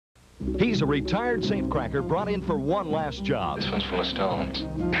He's a retired safecracker brought in for one last job. This one's full of stones.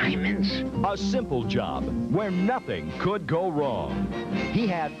 Diamonds. A simple job where nothing could go wrong. He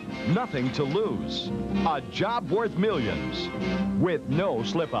had nothing to lose. A job worth millions with no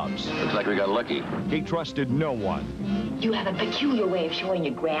slip-ups. Looks like we got lucky. He trusted no one. You have a peculiar way of showing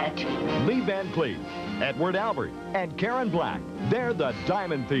your gratitude. Lee Van Cleef, Edward Albert, and Karen Black. They're the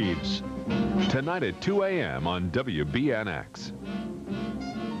Diamond Thieves. Tonight at 2 a.m. on WBNX.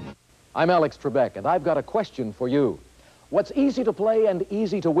 I'm Alex Trebek, and I've got a question for you. What's easy to play and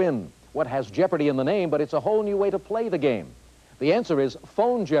easy to win? What has Jeopardy in the name, but it's a whole new way to play the game? The answer is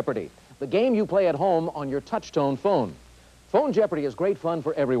Phone Jeopardy, the game you play at home on your touch-tone phone. Phone Jeopardy is great fun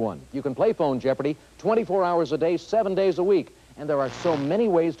for everyone. You can play Phone Jeopardy 24 hours a day, 7 days a week, and there are so many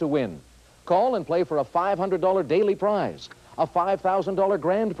ways to win. Call and play for a $500 daily prize, a $5,000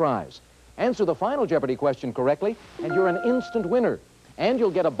 grand prize. Answer the final Jeopardy question correctly, and you're an instant winner. And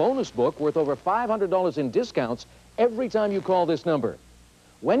you'll get a bonus book worth over $500 in discounts every time you call this number.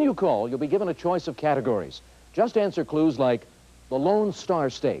 When you call, you'll be given a choice of categories. Just answer clues like, the Lone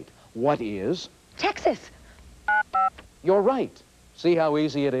Star State. What is? Texas. You're right. See how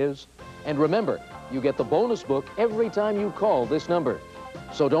easy it is? And remember, you get the bonus book every time you call this number.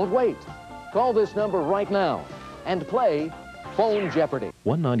 So don't wait. Call this number right now and play Phone Jeopardy.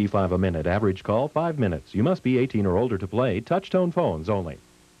 $1.95 a minute. Average call, 5 minutes. You must be 18 or older to play. Touch-tone phones only.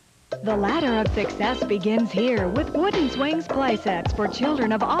 The ladder of success begins here with Wooden Swings play sets for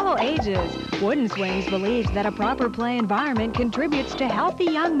children of all ages. Wooden Swings believes that a proper play environment contributes to healthy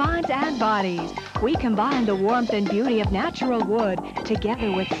young minds and bodies. We combine the warmth and beauty of natural wood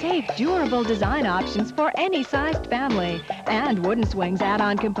together with safe, durable design options for any sized family. And Wooden Swings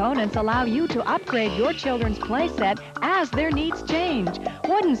add-on components allow you to upgrade your children's play set as their needs change.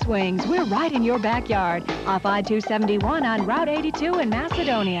 Wooden Swings, we're right in your backyard off I-271 on Route 82 in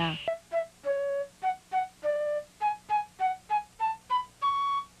Macedonia.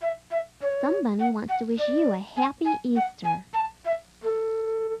 Somebunny wants to wish you a happy Easter.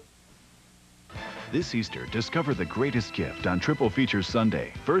 This Easter, discover the greatest gift on Triple Feature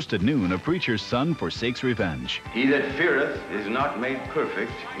Sunday. First at noon, A Preacher's Son Forsakes Revenge. He that feareth is not made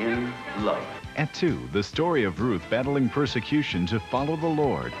perfect in love. At 2, the story of Ruth battling persecution to follow the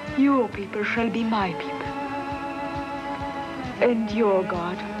Lord. Your people shall be my people, and your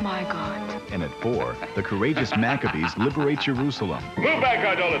God, my God. And at 4, the courageous Maccabees liberate Jerusalem. Move back,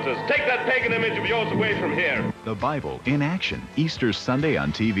 idolaters. Take that pagan image of yours away from here. The Bible in action, Easter Sunday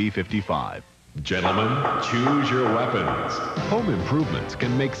on TV 55. Gentlemen, choose your weapons. Home improvements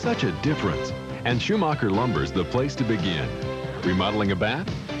can make such a difference, and Schumacher Lumber's the place to begin. Remodeling a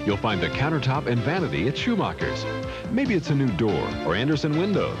bath? You'll find the countertop and vanity at Schumacher's. Maybe it's a new door or Anderson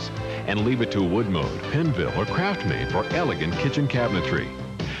windows, and leave it to Woodmode, Penville, or Craftmade for elegant kitchen cabinetry.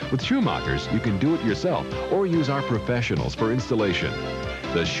 With Schumacher's, you can do it yourself or use our professionals for installation.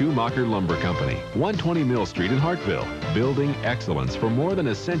 The Schumacher Lumber Company, 120 Mill Street in Hartville, building excellence for more than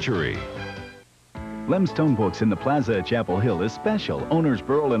a century. Lemstone Books in the Plaza at Chapel Hill is special. Owners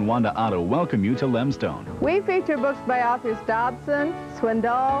Burl and Wanda Otto welcome you to Lemstone. We feature books by authors Dobson,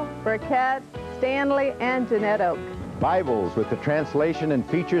 Swindoll, Burkett, Stanley, and Jeanette Oak. Bibles with the translation and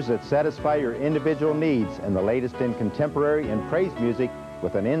features that satisfy your individual needs, and the latest in contemporary and praise music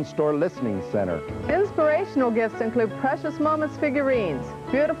with an in-store listening center. Inspirational gifts include Precious Moments figurines,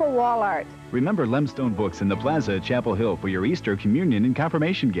 beautiful wall art. Remember Lemstone Books in the Plaza at Chapel Hill for your Easter communion and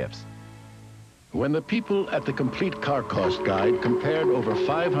confirmation gifts. When the people at the Complete Car Cost Guide compared over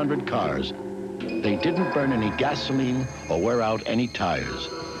 500 cars, they didn't burn any gasoline or wear out any tires.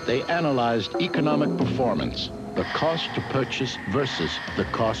 They analyzed economic performance, the cost to purchase versus the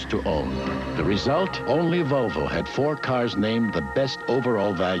cost to own. The result, only Volvo had 4 cars named the best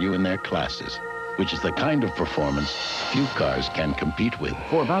overall value in their classes, which is the kind of performance few cars can compete with.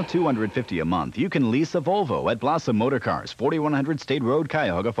 For about $250 a month, you can lease a Volvo at Blossom Motor Cars, 4100 State Road,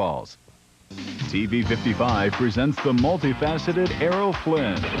 Cuyahoga Falls. TV 55 presents the multifaceted Errol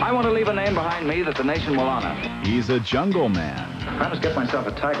Flynn. I want to leave a name behind me that the nation will honor. He's a jungle man. I must get myself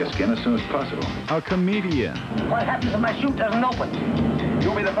a tiger skin as soon as possible. A comedian. What happens if my chute doesn't open?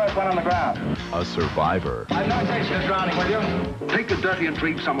 You'll be the first one on the ground. A survivor. I've no intention of drowning, will you? Take the dirty and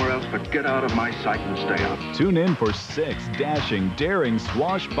dream somewhere else, but get out of my sight and stay out. Tune in for 6 dashing, daring,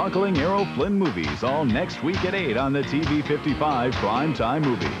 swashbuckling Errol Flynn movies, all next week at 8 on the TV 55 Primetime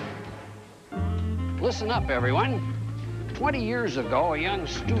Movie. Listen up, everyone. 20 years ago, a young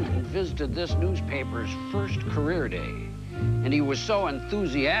student visited this newspaper's first career day. And he was so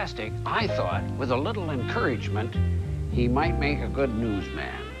enthusiastic, I thought, with a little encouragement, he might make a good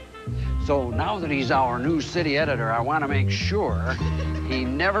newsman. So now that he's our new city editor, I want to make sure he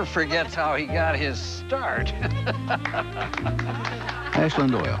never forgets how he got his start.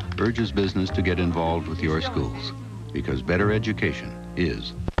 Ashland Oil urges business to get involved with your schools because better education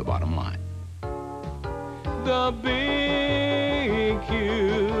is the bottom line. The big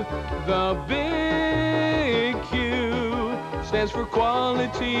Q, the big Q stands for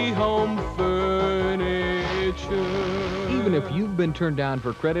quality home furniture. Even if you've been turned down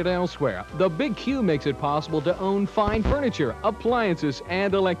for credit elsewhere, the Big Q makes it possible to own fine furniture, appliances,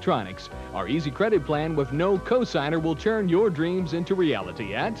 and electronics. Our easy credit plan with no cosigner will turn your dreams into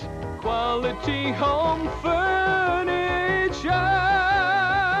reality at Quality Home Furniture.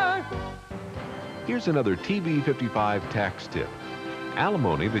 Here's another TV55 tax tip.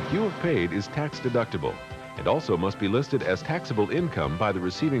 Alimony that you have paid is tax deductible and also must be listed as taxable income by the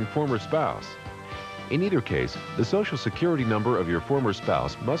receiving former spouse. In either case, the Social Security number of your former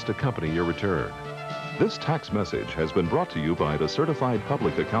spouse must accompany your return. This tax message has been brought to you by the certified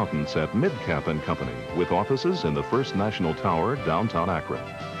public accountants at Midcap & Company, with offices in the First National Tower, downtown Akron.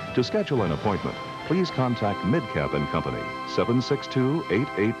 To schedule an appointment, please contact Midcap & Company,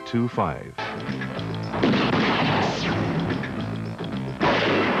 762-8825.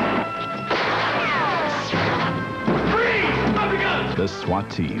 The SWAT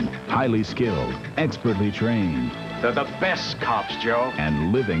team, highly skilled, expertly trained. They're the best cops, Joe.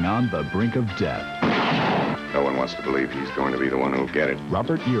 And living on the brink of death. No one wants to believe he's going to be the one who'll get it.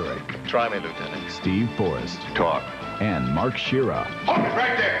 Robert Urich. Try me, Lieutenant. Steve Forrest. Talk. And Mark Shearer. Hold it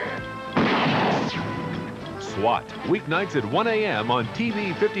right there. SWAT, weeknights at 1 a.m. on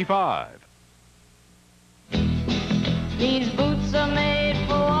TV 55. These boots are made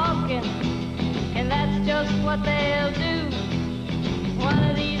for walking, and that's just what they'll do. One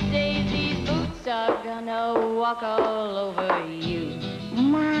of these days, these boots are gonna walk all over you.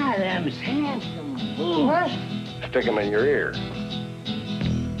 My, them's handsome boots. Stick them in your ear.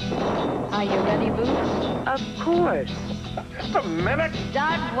 Are you ready, Boots? Of course. Just a minute.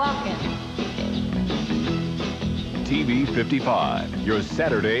 Start walking. TV 55, your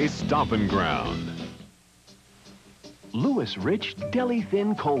Saturday stomping ground. Louis Rich Deli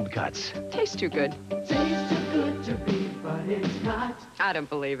Thin Cold Cuts. Tastes too good. Tastes too good to be, but it's not. I don't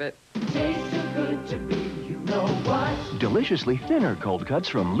believe it. Tastes too good to be, you know what? Deliciously thinner cold cuts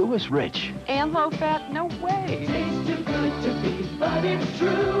from Louis Rich. And low fat? No way. Tastes too good to be, but it's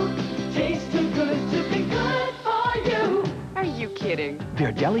true. Tastes too good to be good for you. Are you kidding?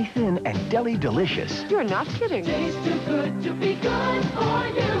 They're deli thin and deli delicious. You're not kidding. Tastes too good to be good for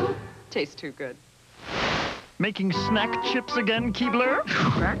you. Tastes too good. Making snack chips again, Keebler?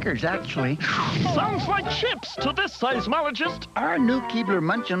 Crackers, actually. Sounds like chips to this seismologist. Our new Keebler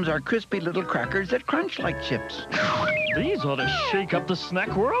Munch Ems are crispy little crackers that crunch like chips. These ought to shake up the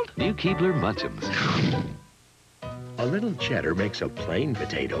snack world. New Keebler Munch Ems. A little cheddar makes a plain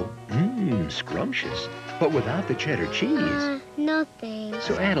potato, scrumptious. But without the cheddar cheese. No thanks.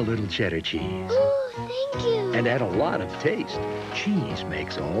 So add a little cheddar cheese. Oh, thank you. And add a lot of taste. Cheese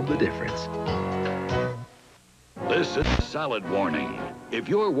makes all the difference. This is a salad warning. If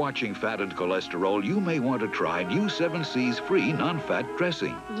you're watching fat and cholesterol, you may want to try new 7C's free non-fat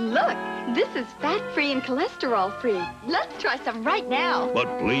dressing. Look, this is fat-free and cholesterol-free. Let's try some right now.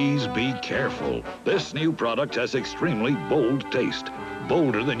 But please be careful. This new product has extremely bold taste.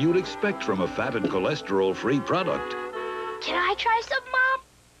 Bolder than you'd expect from a fat and cholesterol-free product. Can I try some, Mom?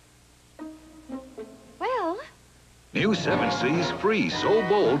 Well... New 7C's free, so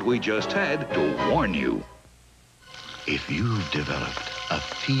bold we just had to warn you. If you've developed a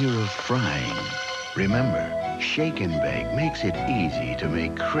fear of frying, remember, Shake and Bake makes it easy to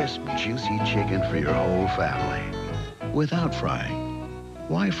make crisp, juicy chicken for your whole family. Without frying.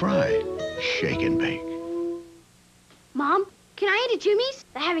 Why fry? Shake and Bake. Mom, can I eat at Jimmy's?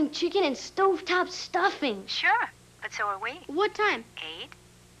 They're having chicken and stovetop stuffing. Sure, but so are we. What time? 8.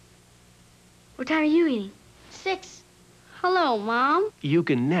 What time are you eating? 6. Hello, Mom. You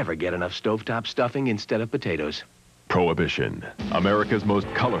can never get enough stovetop stuffing instead of potatoes. Prohibition, America's most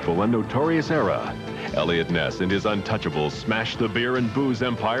colorful and notorious era. Elliot Ness and his Untouchables smashed the beer and booze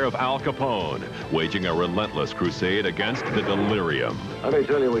empire of Al Capone, waging a relentless crusade against the delirium. Let me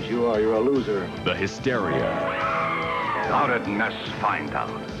tell you what you are. You're a loser. The hysteria. How did Ness find out?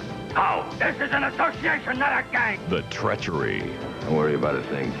 How? This is an association, not a gang. The treachery. Don't worry about a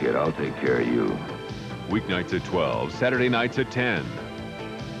thing, kid. I'll take care of you. Weeknights at 12, Saturday nights at 10.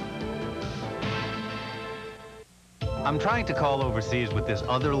 I'm trying to call overseas with this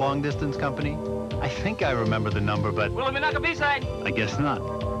other long-distance company. I think I remember the number, but... Well, let me knock a B-side. I guess not.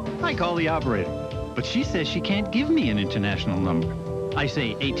 I call the operator, but she says she can't give me an international number. I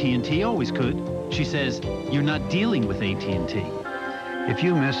say AT&T always could. She says, you're not dealing with AT&T. If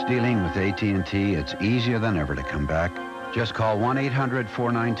you miss dealing with AT&T, it's easier than ever to come back. Just call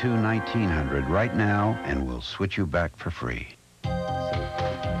 1-800-492-1900 right now, and we'll switch you back for free.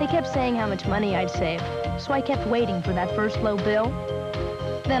 They kept saying how much money I'd save, so I kept waiting for that first low bill.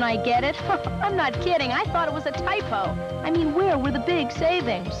 Then I get it. I'm not kidding. I thought it was a typo. I mean, where were the big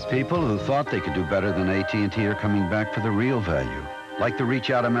savings? People who thought they could do better than AT&T are coming back for the real value. Like the Reach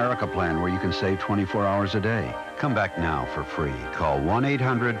Out America plan, where you can save 24 hours a day. Come back now for free. Call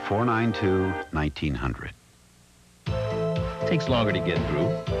 1-800-492-1900. Takes longer to get through.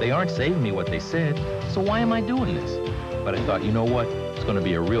 They aren't saving me what they said, so why am I doing this? But I thought, you know what? It's going to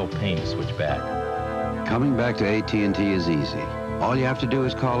be a real pain to switch back. Coming back to AT&T is easy. All you have to do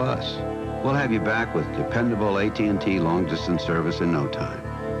is call us. We'll have you back with dependable AT&T long-distance service in no time.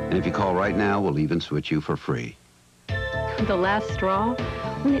 And if you call right now, we'll even switch you for free. The last straw,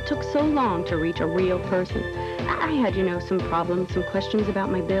 when it took so long to reach a real person. I had, you know, some problems, some questions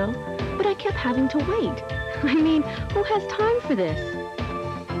about my bill, but I kept having to wait. I mean, who has time for this?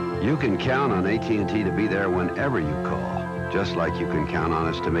 You can count on AT&T to be there whenever you call, just like you can count on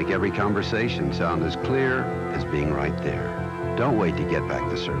us to make every conversation sound as clear as being right there. Don't wait to get back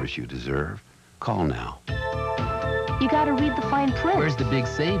the service you deserve. Call now. You gotta read the fine print. Where's the big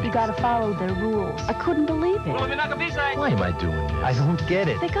savings? You gotta follow their rules. I couldn't believe it. Why am I doing this? I don't get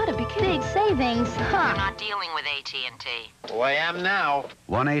it. They gotta be big savings. We're not dealing with AT&T. Oh, I am now.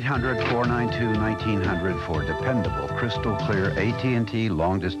 1-800-492-1900 for dependable, crystal clear AT&T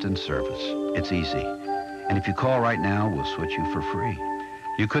long-distance service. It's easy. And if you call right now, we'll switch you for free.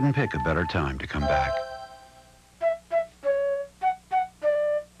 You couldn't pick a better time to come back.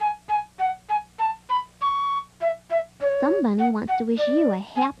 Somebody wants to wish you a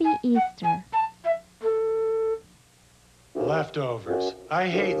happy Easter. Leftovers. I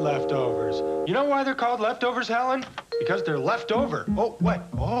hate leftovers. You know why they're called leftovers, Helen? Because they're left over. Oh, what?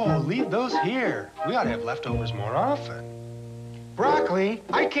 Oh, leave those here. We ought to have leftovers more often. Broccoli?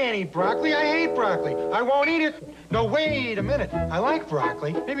 I can't eat broccoli. I hate broccoli. I won't eat it. No, wait a minute. I like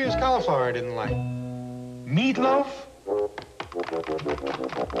broccoli. Maybe it was cauliflower I didn't like. Meatloaf?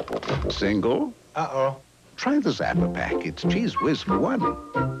 Single? Uh-oh. Try the Zappa pack. It's Cheez Whiz for one.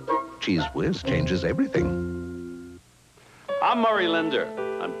 Cheez Whiz changes everything. I'm Murray Linder.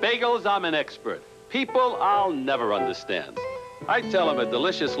 On bagels, I'm an expert. People I'll never understand. I tell them a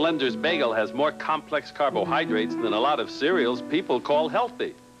delicious Linder's bagel has more complex carbohydrates than a lot of cereals people call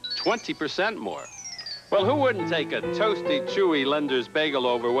healthy. 20% more. Well, who wouldn't take a toasty, chewy Linder's bagel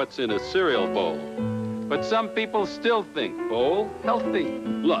over what's in a cereal bowl? But some people still think bowl healthy.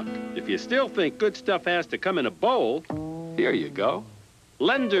 Look, if you still think good stuff has to come in a bowl, here you go.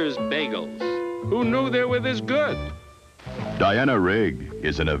 Linder's Bagels. Who knew they were this good? Diana Rigg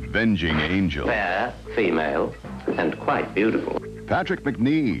is an avenging angel. Fair, female, and quite beautiful. Patrick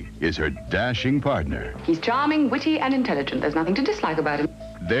McNee is her dashing partner. He's charming, witty, and intelligent. There's nothing to dislike about him.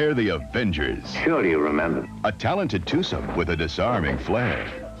 They're the Avengers. Surely you remember. A talented twosome with a disarming flair.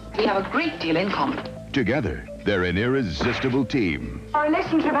 We have a great deal in common. Together, they're an irresistible team. Our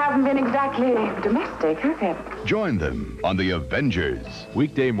relationship hasn't been exactly domestic, has it? Join them on The Avengers.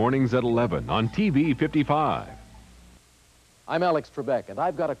 Weekday mornings at 11 on TV 55. I'm Alex Trebek, and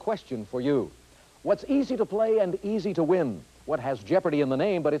I've got a question for you. What's easy to play and easy to win? What has Jeopardy in the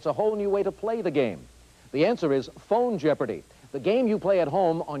name, but it's a whole new way to play the game? The answer is Phone Jeopardy, the game you play at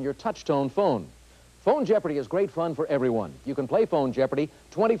home on your touch-tone phone. Phone Jeopardy is great fun for everyone. You can play Phone Jeopardy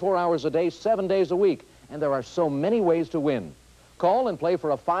 24 hours a day, 7 days a week, and there are so many ways to win. Call and play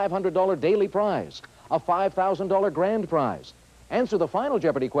for a $500 daily prize, a $5,000 grand prize. Answer the final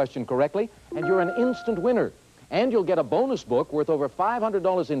Jeopardy question correctly, and you're an instant winner. And you'll get a bonus book worth over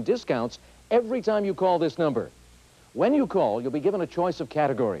 $500 in discounts every time you call this number. When you call, you'll be given a choice of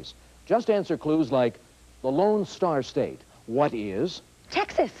categories. Just answer clues like, the Lone Star State. What is?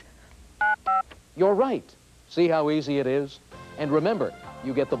 Texas. You're right. See how easy it is? And remember,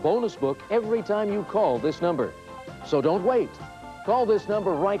 you get the bonus book every time you call this number. So don't wait. Call this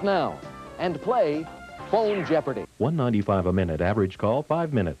number right now and play Phone Jeopardy. $1.95 a minute. Average call,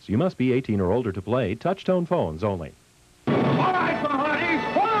 5 minutes. You must be 18 or older to play. Touch-tone phones only. All right, honey,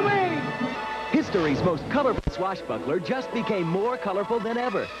 follow me! History's most colorful swashbuckler just became more colorful than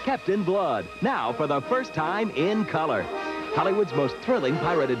ever. Captain Blood, now for the first time in color. Hollywood's most thrilling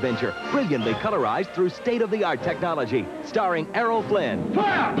pirate adventure, brilliantly colorized through state-of-the-art technology, starring Errol Flynn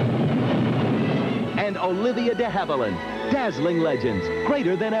and Olivia de Havilland. Dazzling legends,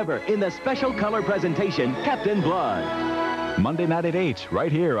 greater than ever in the special color presentation, Captain Blood. Monday night at 8,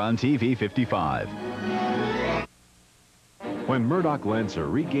 right here on TV 55. When Murdoch Lancer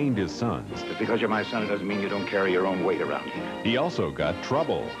regained his sons, Just because you're my son, it doesn't mean you don't carry your own weight around you. he also got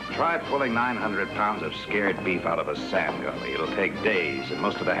trouble. Try pulling 900 pounds of scared beef out of a sand gully. It'll take days, and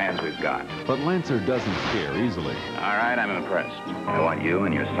most of the hands we've got. But Lancer doesn't scare easily. All right, I'm impressed. I want you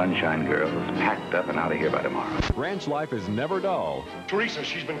and your sunshine girls packed up and out of here by tomorrow. Ranch life is never dull. Teresa,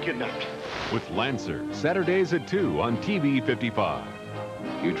 she's been kidnapped. With Lancer, Saturdays at 2 on TV 55.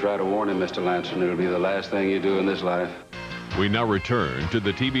 You try to warn him, Mr. Lancer, and it'll be the last thing you do in this life. We now return to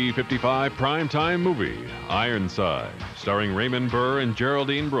the TV 55 primetime movie, Ironside, starring Raymond Burr and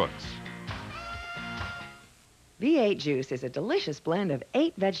Geraldine Brooks. V8 juice is a delicious blend of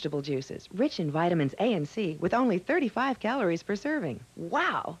 8 vegetable juices, rich in vitamins A and C, with only 35 calories per serving.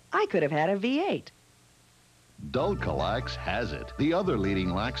 Wow! I could have had a V8. Dulcolax has it. The other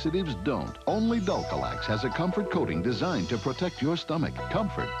leading laxatives don't. Only Dulcolax has a comfort coating designed to protect your stomach.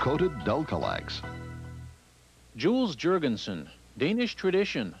 Comfort-coated Dulcolax. Jules Jurgensen, Danish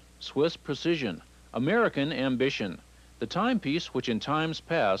tradition, Swiss precision, American ambition. The timepiece which in times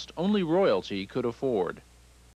past only royalty could afford.